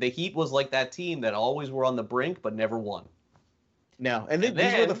never – the Heat was like that team that always were on the brink but never won. No, and these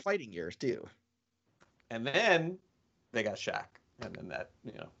were the fighting years too. And then they got Shaq, and then that,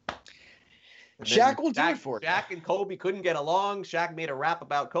 you know. Shaq will do it for you. Shaq and Kobe couldn't get along. Shaq made a rap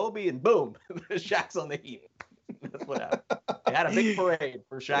about Kobe, and boom, Shaq's on the Heat. That's what happened. They had a big parade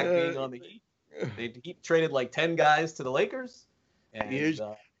for Shaq being on the Heat. He traded like 10 guys to the Lakers. And you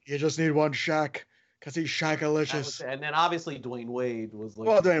just need one Shaq because he's Shaq-alicious. And then obviously Dwayne Wade was like.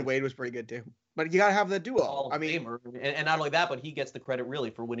 Well, Dwayne Wade was pretty good too. But you got to have the duo. Hall of Famer. And not only that, but he gets the credit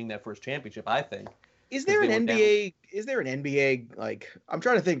really for winning that first championship, I think. Is there an NBA, like, I'm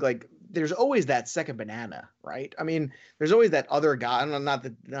trying to think, like, there's always that second banana, right? I mean, there's always that other guy. Not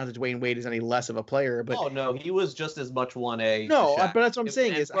that Dwayne Wade is any less of a player, but. Oh, no, he was just as much 1A. No, but that's what I'm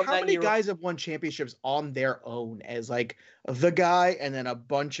saying is how many guys have won championships on their own as, like, the guy and then a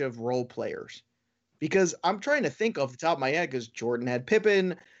bunch of role players? Because I'm trying to think off the top of my head, because Jordan had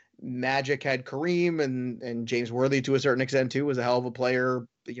Pippen, Magic had Kareem, and James Worthy to a certain extent, too, was a hell of a player.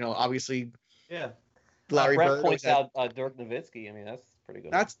 You know, obviously. Yeah. Larry Bird points out Dirk Nowitzki. I mean, that's pretty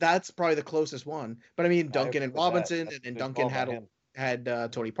good. That's probably the closest one. But I mean, Duncan and Robinson, and Duncan had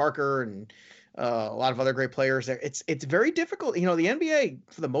Tony Parker and a lot of other great players there. It's very difficult. You know, the NBA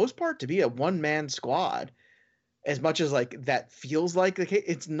for the most part to be a one-man squad, as much as like that feels like the case,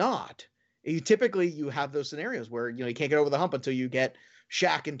 it's not. You typically have those scenarios where you can't get over the hump until you get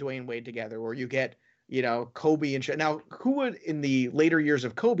Shaq and Dwayne Wade together, or you get Kobe and Shaq. Now, who would in the later years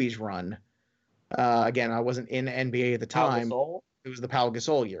of Kobe's run? Again, I wasn't in NBA at the time. It was the Pau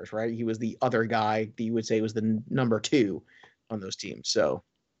Gasol years, right? He was the other guy that you would say was the number 2 on those teams. So,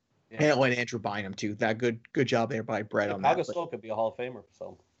 and Andrew Bynum too. That good job there by Brett on that. Pau Gasol could be a Hall of Famer.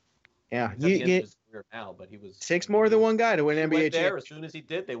 So, yeah, he's at the end of his career now, but he was takes more than one guy to win NBA championship. As soon as he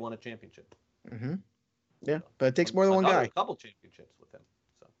did, they won a championship. Mm-hmm. Yeah, but it takes more than one guy. A couple championships with him.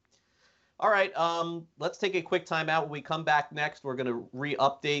 So, all right, let's take a quick timeout. When we come back next, we're going to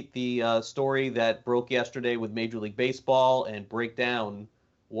re-update the story that broke yesterday with Major League Baseball and break down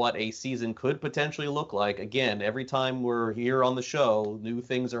what a season could potentially look like. Again, every time we're here on the show, new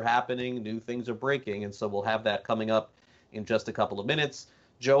things are happening, new things are breaking, and so we'll have that coming up in just a couple of minutes.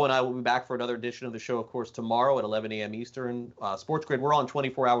 Joe and I will be back for another edition of the show, of course, tomorrow at 11 a.m. Eastern. Sports Grid, we're on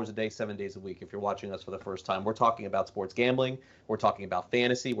 24 hours a day, 7 days a week. If you're watching us for the first time, we're talking about sports gambling. We're talking about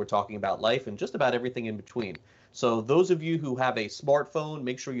fantasy. We're talking about life and just about everything in between. So those of you who have a smartphone,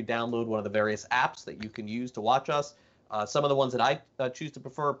 make sure you download one of the various apps that you can use to watch us. Some of the ones that I choose to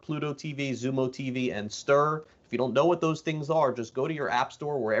prefer, Pluto TV, Zumo TV, and Stir. If you don't know what those things are, just go to your app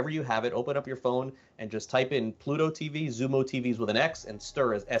store, wherever you have it, open up your phone, and just type in Pluto TV, Zumo TVs with an X, and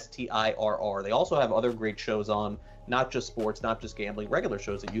Stirr as STIRR. They also have other great shows on, not just sports, not just gambling, regular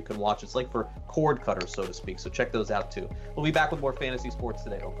shows that you can watch. It's like for cord cutters, so to speak. So check those out too. We'll be back with more fantasy sports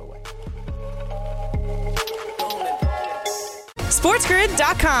today. Don't go away.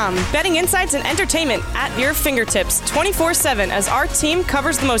 SportsGrid.com. Betting insights and entertainment at your fingertips 24/7 as our team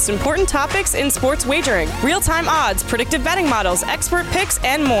covers the most important topics in sports wagering. Real-time odds, predictive betting models, expert picks,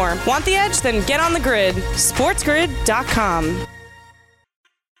 and more. Want the edge? Then get on the grid. SportsGrid.com.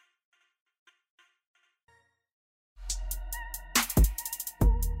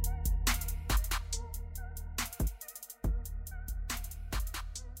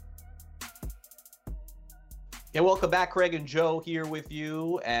 Yeah, welcome back. Craig and Joe here with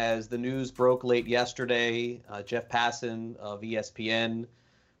you as the news broke late yesterday. Jeff Passan of ESPN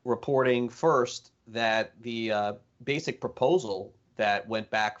reporting first that the basic proposal that went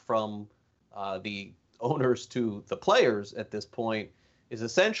back from the owners to the players at this point is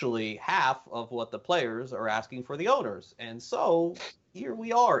essentially half of what the players are asking for the owners. And so here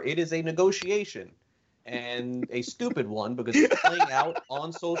we are. It is a negotiation. And a stupid one, because it's playing out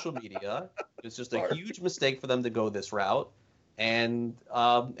on social media. It's just a huge mistake for them to go this route. And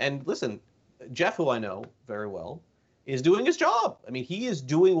listen, Jeff, who I know very well, is doing his job. I mean, he is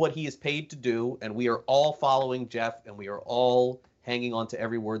doing what he is paid to do, and we are all following Jeff, and we are all hanging on to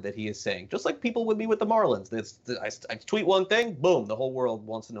every word that he is saying. Just like people with me with the Marlins. I tweet one thing, boom, the whole world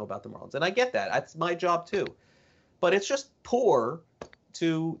wants to know about the Marlins. And I get that. That's my job too. But it's just poor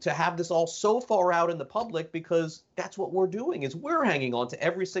to have this all so far out in the public, because that's what we're doing, is we're hanging on to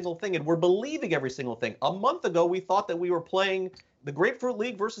every single thing and we're believing every single thing. A month ago, we thought that we were playing the Grapefruit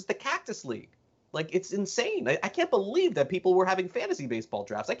League versus the Cactus League. Like, it's insane. I can't believe that people were having fantasy baseball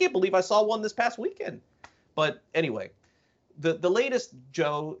drafts. I can't believe I saw one this past weekend. But anyway, the latest,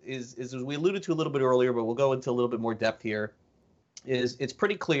 Joe, is as we alluded to a little bit earlier, but we'll go into a little bit more depth here, is it's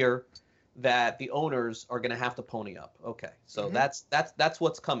pretty clear that the owners are going to have to pony up. Okay, so that's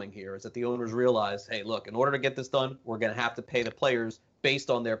what's coming here, is that the owners realize, hey, look, in order to get this done, we're going to have to pay the players based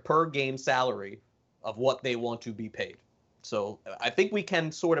on their per game salary of what they want to be paid. So I think we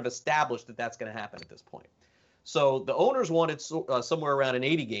can sort of establish that that's going to happen at this point. So the owners wanted somewhere around an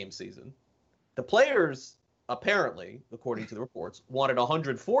 80-game season. The players, apparently, according to the reports, wanted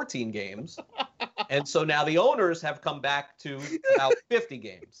 114 games. And so now the owners have come back to about 50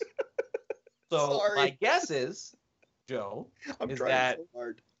 games. So my guess is, Joe,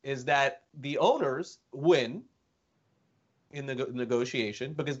 is that the owners win in the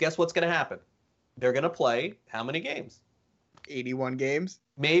negotiation, because guess what's going to happen? They're going to play how many games? 81 games?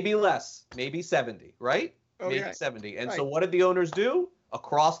 Maybe less, maybe 70, right? Okay. Maybe 70. And so what did the owners do?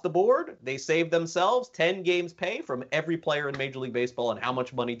 Across the board, they saved themselves 10 games pay from every player in Major League Baseball. And how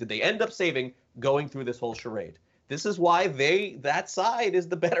much money did they end up saving going through this whole charade? This is why that side is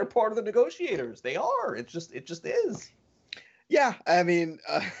the better part of the negotiators. They are. It just is. Yeah, I mean,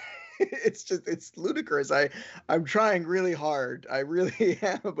 it's ludicrous. I'm trying really hard. I really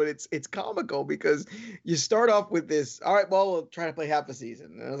am, but it's comical, because you start off with this, all right, well, we'll try to play half a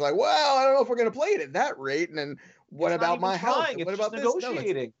season. And it's like, well, I don't know if we're going to play it at that rate. And then what about my health? What about this?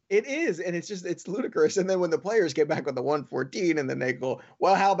 Negotiating. No, it is, and it's ludicrous. And then when the players get back with the 114, and then they go,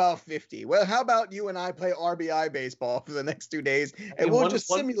 well, how about 50? Well, how about you and I play RBI baseball for the next 2 days, and we'll just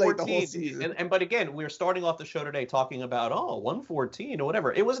simulate the whole season. But again, we're starting off the show today talking about 114 or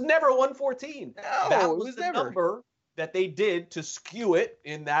whatever. It was never 114. No, that was the number that they did to skew it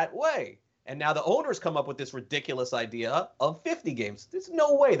in that way. And now the owners come up with this ridiculous idea of 50 games. There's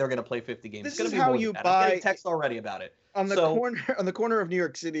no way they're going to play 50 games. This it's going is to be how more you than that. buy. I'm getting text already about it. On the corner of New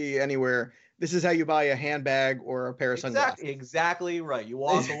York City, anywhere. This is how you buy a handbag or a pair of sunglasses. Exactly right. You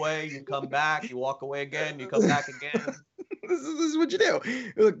walk away, you come back, you walk away again, you come back again. This is what you do.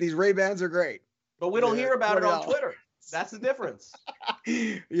 Look, these Ray-Bans are great. But we don't hear about it on Twitter. That's the difference.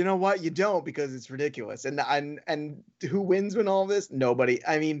 You know what? You don't, because it's ridiculous. And who wins in all this? Nobody.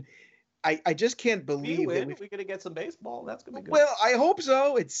 I mean, I just can't believe that we're going to get some baseball. That's going to be good. Well, I hope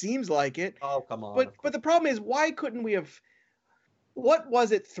so. It seems like it. Oh, come on. But the problem is, why couldn't we have? What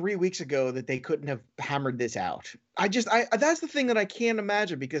was it 3 weeks ago that they couldn't have hammered this out? That's the thing that I can't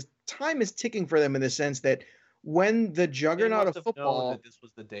imagine, because time is ticking for them, in the sense that when the juggernaut of football, known that this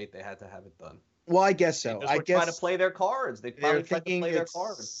was the date they had to have it done. Well, I guess so. They just were trying to play their cards. They probably tried to play their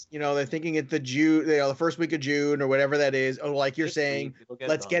cards. They're thinking it's the first week of June or whatever that is. Oh, like you're saying,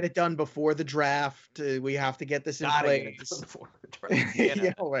 let's get it done before the draft. We have to get this in place. Before the draft.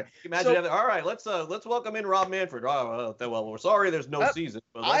 Yeah, right. Imagine all right, let's welcome in Rob Manfred. Oh, well, we're sorry there's no season.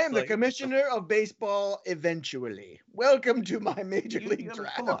 But I am the commissioner of baseball eventually. Welcome to my major league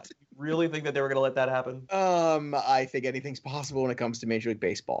draft. Come on. You really think that they were going to let that happen? I think anything's possible when it comes to Major League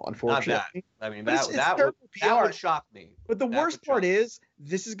Baseball, unfortunately. Not that. I mean, that would shock me. But the worst part is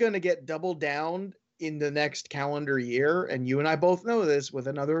this is going to get doubled down in the next calendar year, and you and I both know this, with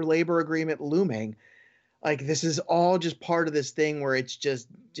another labor agreement looming. Like, this is all just part of this thing where it's just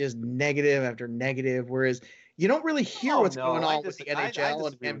negative after negative, whereas you don't really hear what's going on with the NHL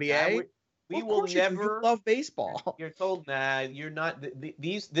and NBA. We will never. You love baseball. You're told, nah, you're not.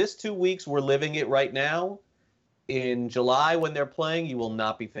 This 2 weeks, we're living it right now. In July, when they're playing, you will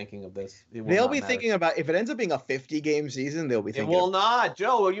not be thinking of this. They'll be thinking about, if it ends up being a 50-game season, they'll be thinking. It will not,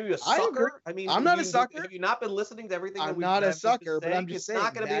 Joe. Are you a sucker? I mean, I'm not a sucker. Have you not been listening to everything? I'm not a sucker, but I'm just saying it's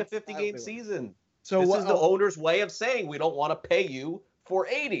not going to be a 50-game season. So this is the owner's way of saying we don't want to pay you for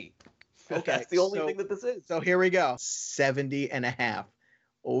 80. Okay, that's the only thing that this is. So here we go. 70.5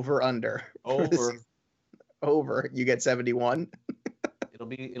 over under. Over. You get 71.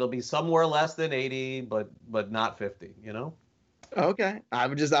 It'll be somewhere less than 80, but not 50. Okay. I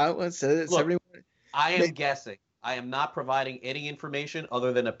was 71. I am guessing. I am not providing any information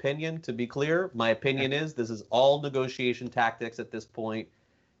other than opinion. To be clear, my opinion is this is all negotiation tactics at this point,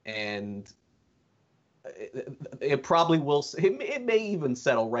 and it probably will. It may even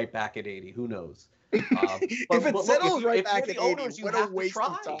settle right back at 80. Who knows? If it settles right back at 80, what a waste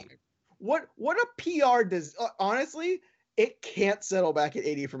of time. What a PR does, honestly, it can't settle back at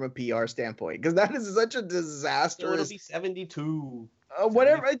 80 from a PR standpoint, because that is such a disaster. It'll be 72.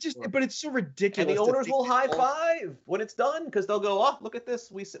 Whatever. But it's so ridiculous. And the owners will high five when it's done, because they'll go, oh, look at this.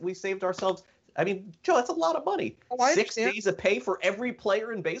 We saved ourselves. I mean, Joe, that's a lot of money. 6 days of pay for every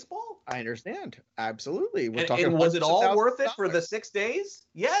player in baseball? I understand. Absolutely. And was it all worth it for the 6 days?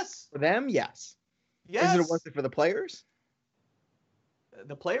 Yes. For them, yes. Yes. Is it worth it for the players?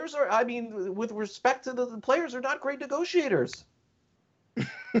 The players are, I mean, with respect to the players, are not great negotiators.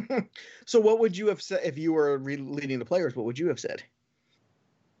 So what would you have said if you were leading the players? What would you have said?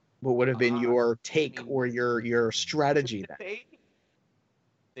 What would have been your take or your strategy then?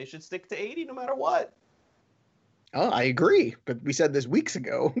 They should stick to 80 no matter what. Oh, I agree. But we said this weeks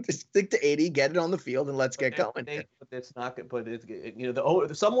ago. Just stick to 80, get it on the field, and let's get going. But it's not good.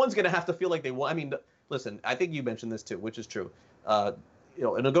 But someone's going to have to feel like they want. I mean, listen, I think you mentioned this too, which is true. A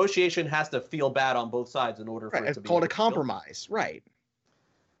negotiation has to feel bad on both sides in order for it to be. It's called a compromise, right?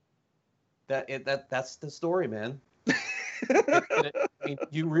 That's the story, man. That's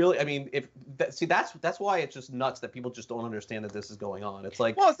why it's just nuts that people just don't understand that this is going on. It's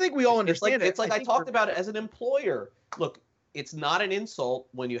like, well, I think we all understand it. It's like I talked about it as an employer. Look, it's not an insult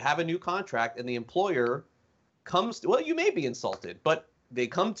when you have a new contract and the employer comes. Well, you may be insulted, but they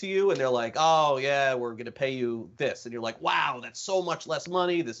come to you and they're like, oh yeah, we're going to pay you this, and you're like, wow, that's so much less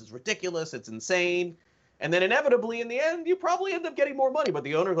money. This is ridiculous. It's insane. And then inevitably, in the end, you probably end up getting more money. But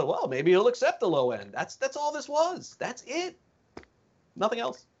the owner goes, well, maybe he'll accept the low end. That's all this was. That's it. Nothing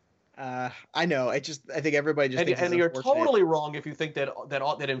else. I know. I think everybody just thinks and you're totally wrong if you think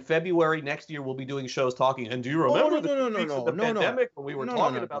that in February next year we'll be doing shows talking. And do you remember the pandemic when we were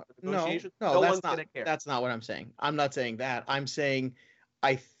talking about the negotiations? No, one's gonna care. That's not what I'm saying. I'm not saying that. I'm saying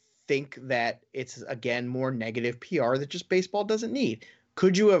I think that it's, again, more negative PR that just baseball doesn't need.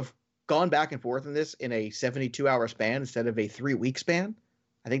 Could you have gone back and forth in this in a 72-hour span instead of a 3-week span?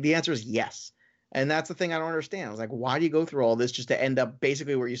 I think the answer is yes. And that's the thing I don't understand. I was like, why do you go through all this just to end up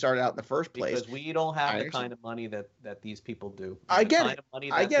basically where you started out in the first place? Because we don't have the kind of money that these people do. I get it. The kind of money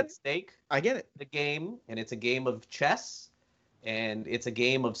that's at stake. I get it. The game, and it's a game of chess, and it's a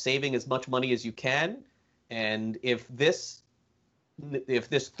game of saving as much money as you can. And if this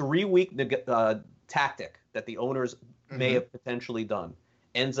 3-week tactic that the owners may have potentially done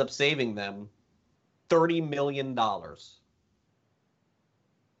ends up saving them $30 million.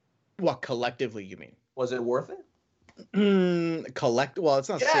 What, collectively, you mean? Was it worth it? Well, it's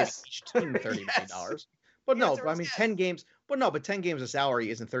not saving each team $30 million. But no, I mean, 10 games. But no, but 10 games of salary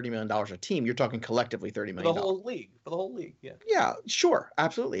isn't $30 million a team. You're talking collectively $30 million. For the whole league, yeah. Yeah, sure.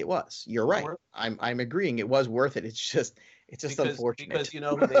 Absolutely, it was. You're right. I'm agreeing. It was worth it. It's just unfortunate. Because you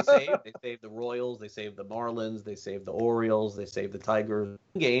know who they saved? They saved the Royals, they saved the Marlins, they saved the Orioles, they saved the Tigers.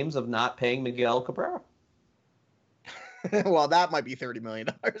 Games of not paying Miguel Cabrera. Well, that might be $30 million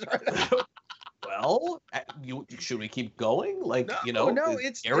right now. Well, should we keep going? Like, no,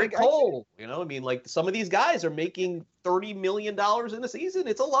 it's Eric Cole. I mean, like some of these guys are making $30 million in a season.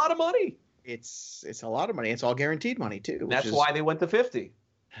 It's a lot of money. It's a lot of money. It's all guaranteed money too. That's why they went to 50.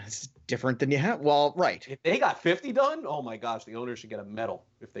 It's different than you have. Well, right. If they got 50 done, oh my gosh, the owners should get a medal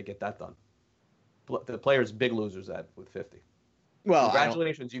if they get that done. The players big losers with 50. Well,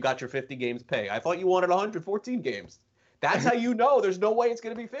 congratulations, you got your 50 games pay. I thought you wanted 114 games. That's how there's no way it's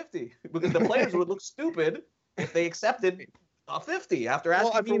going to be 50 because the players would look stupid if they accepted a 50 after asking.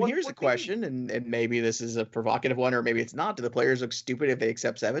 Well, I mean, for here's the question, and maybe this is a provocative one, or maybe it's not. Do the players look stupid if they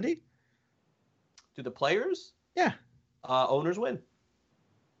accept 70? Do the players? Yeah. Owners win.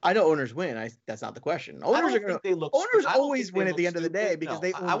 I know owners win. That's not the question. Owners always win at the end of the day because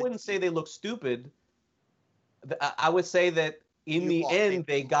I wouldn't say they look stupid. I would say that in the end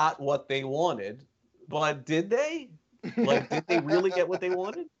they got what they wanted, but did they? Like, did they really get what they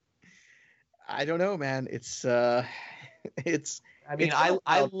wanted? I don't know, man. I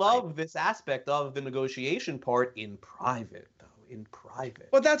love this aspect of the negotiation part in private, though. In private.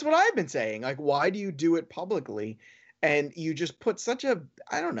 But that's what I've been saying. Like, why do you do it publicly? And you just put I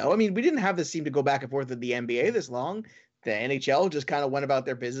don't know. I mean, we didn't have this seem to go back and forth with the NBA this long. The NHL just kind of went about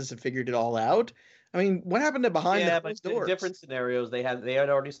their business and figured it all out. I mean, what happened to behind the closed doors? Different scenarios. They had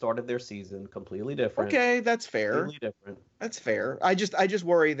already started their season completely different. Okay, that's fair. Completely different. That's fair. I just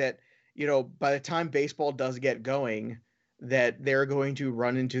worry that, by the time baseball does get going, that they're going to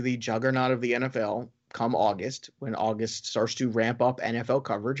run into the juggernaut of the NFL come August, when August starts to ramp up NFL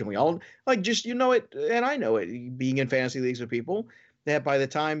coverage. And we all it, and I know it, being in fantasy leagues with people, that by the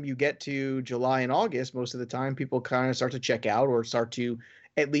time you get to July and August, most of the time people kind of start to check out or start to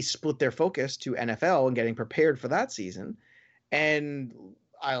at least split their focus to NFL and getting prepared for that season. And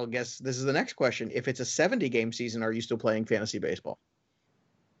I'll guess this is the next question. If it's a 70-game season, are you still playing fantasy baseball?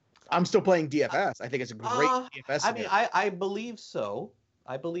 I'm still playing DFS. I think it's a great DFS. I mean, I believe so.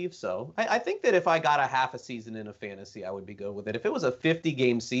 I think that if I got a half a season in a fantasy, I would be good with it. If it was a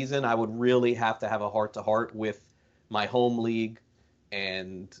 50-game season, I would really have to have a heart-to-heart with my home league.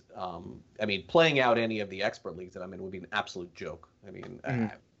 And, playing out any of the expert leagues that I'm in would be an absolute joke. I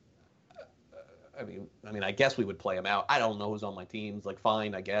guess we would play them out. I don't know who's on my teams. Like,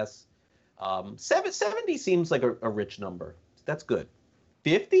 fine, I guess. 70 seems like a rich number. That's good.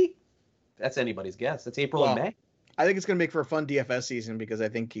 50? That's anybody's guess. That's April and May. I think it's going to make for a fun DFS season because I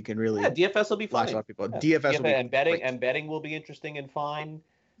think you can really. Yeah, DFS will be fun. A lot of people. Yeah. DFS will be and betting will be interesting and fine.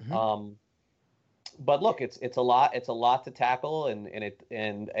 Mm-hmm. But look, it's a lot to tackle, and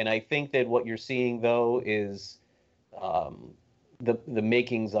I think that what you're seeing though is the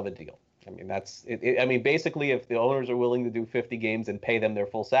makings of a deal. I mean, that's it. I mean, basically, if the owners are willing to do 50 games and pay them their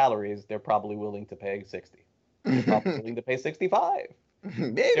full salaries, they're probably willing to pay 60. They're probably willing to pay 65.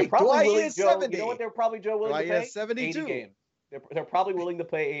 Maybe. They're probably willing, Joe, 70. You know what they're probably willing to pay? 72. 80 games. They're probably willing to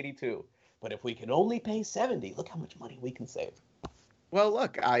pay 82. But if we can only pay 70, look how much money we can save. Well,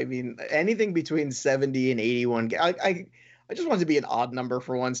 look, I mean, anything between 70 and 81. I just want it to be an odd number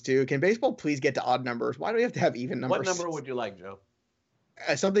for once, too. Can baseball please get to odd numbers? Why do we have to have even numbers? What number would you like, Joe?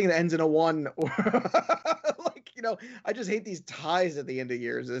 Something that ends in a 1. I just hate these ties at the end of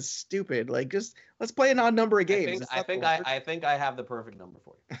years. It's stupid. Like, just let's play an odd number of games. I think I have the perfect number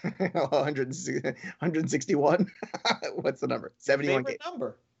for you. 161. What's the number? 71. Favorite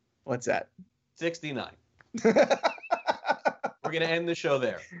number. What's that? 69. We're going to end the show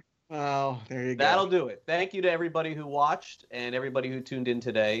there. Oh, there you go. That'll do it. Thank you to everybody who watched and everybody who tuned in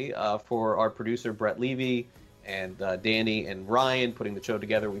today. For our producer, Brett Levy, and Danny and Ryan putting the show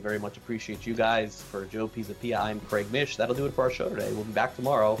together. We very much appreciate you guys. For Joe Pisapia, I'm Craig Mish. That'll do it for our show today. We'll be back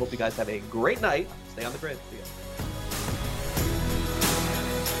tomorrow. Hope you guys have a great night. Stay on the grid. See ya.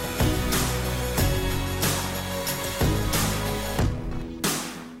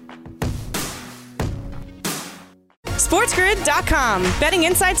 SportsGrid.com. Betting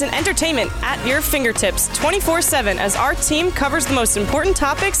insights and entertainment at your fingertips 24/7 as our team covers the most important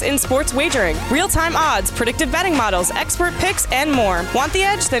topics in sports wagering. Real-time odds, predictive betting models, expert picks, and more. Want the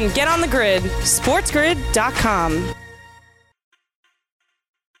edge? Then get on the grid. SportsGrid.com.